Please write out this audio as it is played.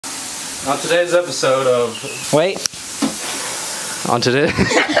On today's episode of... Wait. On today...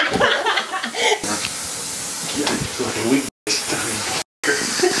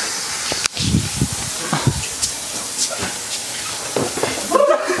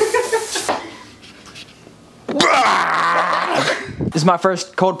 This is my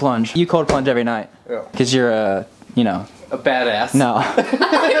first cold plunge. You cold plunge every night. Yeah. Cause you're you know. A badass. No.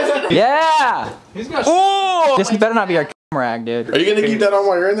 Yeah! He's got This better not be our rag, dude. Are you gonna keep that on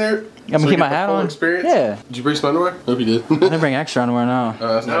while you're in there? I'm gonna keep my hat on. Experience? Yeah. Did you bring some underwear? Hope you did. I didn't bring extra underwear, no.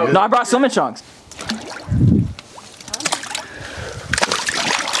 That's not good. No, I brought swimming trunks.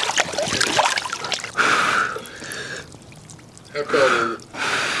 How cold is it?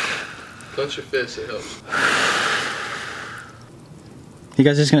 Clench your fist, it helps. You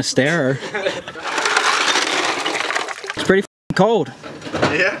guys just gonna stare? Or? It's pretty cold.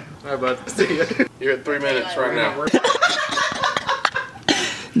 Yeah? Alright, bud. See ya. You're at 3 minutes right now.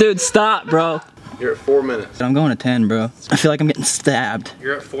 Dude, stop, bro. You're at 4 minutes. I'm going to 10, bro. I feel like I'm getting stabbed.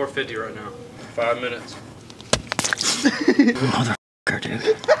 You're at 450 right now. 5 minutes. Motherfucker,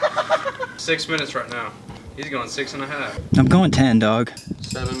 dude. 6 minutes right now. He's going 6.5. I'm going 10, dog.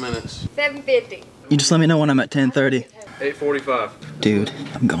 7 minutes. 7:50. You just let me know when I'm at 10:30. 8:45. Dude,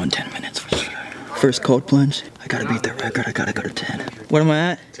 I'm going 10 minutes for sure. First cold plunge. I gotta beat the record. I gotta go to 10. What am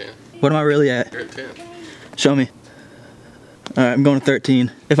I at? 10. What am I really at? You're at 10. Show me. Alright, I'm going to 13.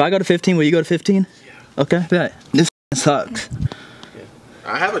 If I go to 15, will you go to 15? Yeah. Okay, bet. This sucks. Yeah.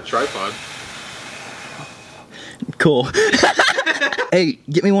 I have a tripod. Cool. Hey,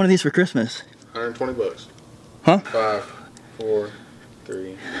 get me one of these for Christmas. 120 bucks. Huh? 5, 4,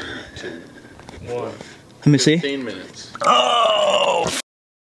 3, 2, 1. Let me see. 15 minutes. Oh!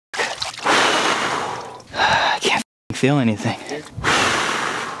 I can't feel anything.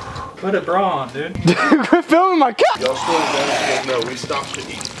 Put a bra on, dude. Quit filming my cup! Y'all still don't know we stopped to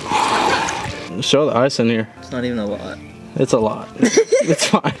eat. Show the ice in here. It's not even a lot. It's a lot. It's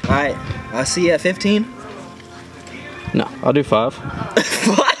fine. Alright, I'll see you at 15. No, I'll do 5.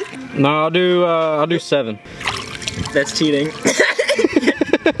 What? No, I'll do 7. That's cheating.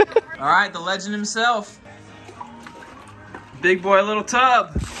 Alright, the legend himself. Big boy, little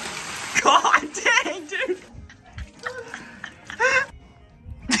tub. God dang, dude.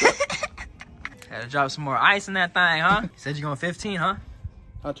 Gotta drop some more ice in that thing, huh? You said you're going 15, huh?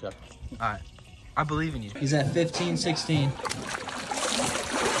 I'll try. Alright. I believe in you. He's at 15, 16.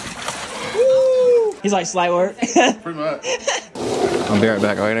 Woo! He's like, slight work. Pretty much. I'll be right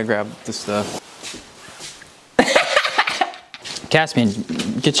back. I'm gonna grab the stuff. Caspian,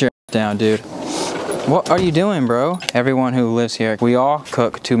 get your ass down, dude. What are you doing, bro? Everyone who lives here, we all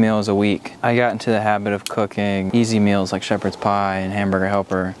cook 2 meals a week. I got into the habit of cooking easy meals like shepherd's pie and hamburger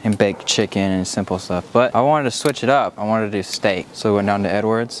helper and baked chicken and simple stuff. But I wanted to switch it up. I wanted to do steak. So we went down to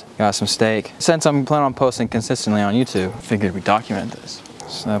Edwards, got some steak. Since I'm planning on posting consistently on YouTube, I figured we'd document this.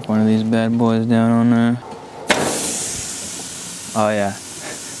 Slap one of these bad boys down on there. Oh yeah.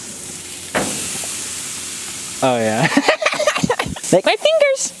 Oh yeah. Make my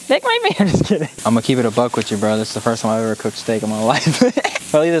fingers! Make my fingers! Just kidding. I'm gonna keep it a buck with you, bro. This is the first time I've ever cooked steak in my life.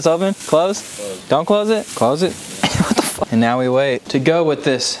 If I leave this open, close. Don't close it. Close it. What the fuck? And now we wait. To go with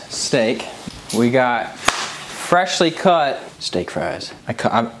this steak, we got freshly cut steak fries. I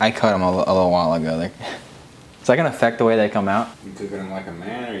cut them a little while ago. Is that gonna affect the way they come out? You cooking them like a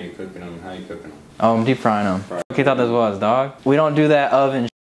man, or you cooking them? How you cooking them? Oh, I'm deep frying them. What you thought this was, dog? We don't do that oven.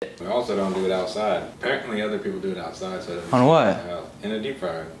 We also don't do it outside. Apparently, other people do it outside. So On what? In a deep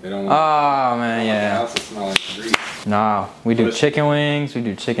fryer. They don't want. Oh man, The yeah. house to smell like grease. Nah, we do chicken wings, we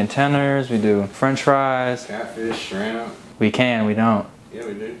do chicken tenders, we do French fries. Catfish, shrimp. We can, we don't. Yeah,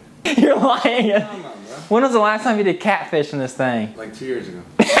 we do. You're lying. Come on, bro. When was the last time you did catfish in this thing? Like 2 years ago.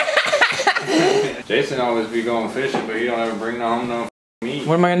 Jason always be going fishing, but he don't ever bring home no meat.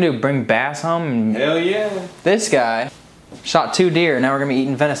 What am I gonna do? Bring bass home? Hell yeah. This guy shot 2 deer. Now we're gonna be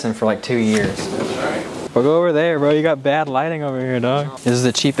eating venison for like 2 years. That's right. We'll go over there, bro. You got bad lighting over here, dog. This is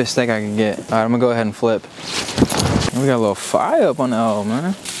the cheapest steak I can get. All right, I'm gonna go ahead and flip. We got a little fire up on the O,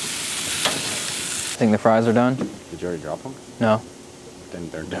 man. Think the fries are done? Did you already drop them? No. Then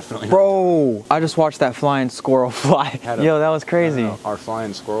they're definitely. Bro, I just watched that flying squirrel fly. Yo, that was crazy. Our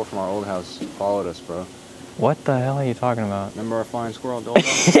flying squirrel from our old house followed us, bro. What the hell are you talking about? Remember our flying squirrel at the old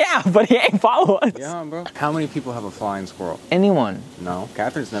house? Yeah, but he ain't follow us. Yeah, bro. How many people have a flying squirrel? Anyone. No.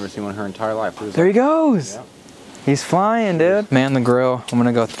 Catherine's never seen one her entire life. There he goes. Yeah. He's flying, dude. Man the grill. I'm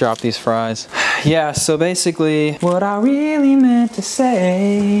gonna go drop these fries. Yeah, so basically, what I really meant to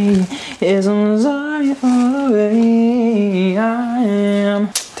say is I'm sorry for the way I am.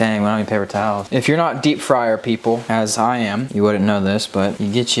 Dang, we don't need paper towels. If you're not deep fryer people, as I am, you wouldn't know this, but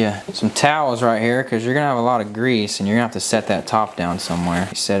you get you some towels right here because you're gonna have a lot of grease and you're gonna have to set that top down somewhere.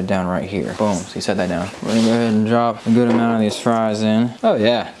 You set it down right here. Boom, so you set that down. We're gonna go ahead and drop a good amount of these fries in. Oh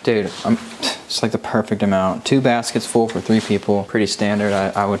yeah, dude, it's like the perfect amount. 2 baskets full for 3 people. Pretty standard,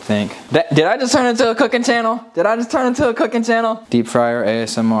 I would think. Did I just turn into a cooking channel? Did I just turn into a cooking channel? Deep fryer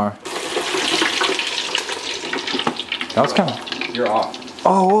ASMR. That was kind of... You're off.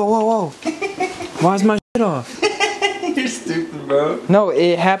 Oh, whoa, whoa, whoa. Why is my shit off? You're stupid, bro. No,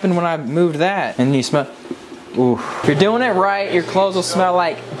 it happened when I moved that. And you smell... Ooh. If you're doing it right, your clothes will smell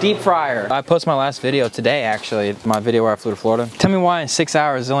like deep fryer. I posted my last video today, actually. My video where I flew to Florida. Tell me why in 6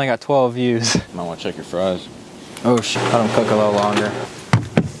 hours it only got 12 views. Might want to check your fries. Oh shit, let them cook a little longer.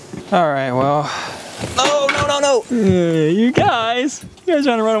 All right, well. Oh, no, no, no. You guys trying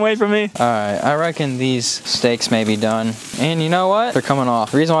to run away from me. All right, I reckon these steaks may be done. And you know what? They're coming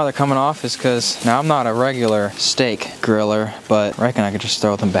off. The reason why they're coming off is because now I'm not a regular steak griller, but I reckon I could just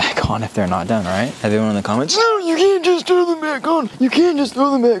throw them back on if they're not done, right? Everyone in the comments, no, you can't just throw them back on. You can't just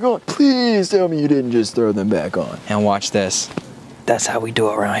throw them back on. Please tell me you didn't just throw them back on. And watch this. That's how we do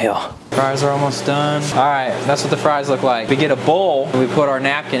it around here. Fries are almost done. All right, that's what the fries look like. We get a bowl, and we put our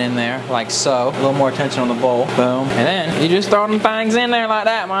napkin in there, like so. A little more attention on the bowl, boom. And then you just throw them things in there like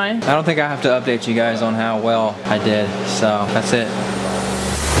that, man. I don't think I have to update you guys on how well I did, so that's it.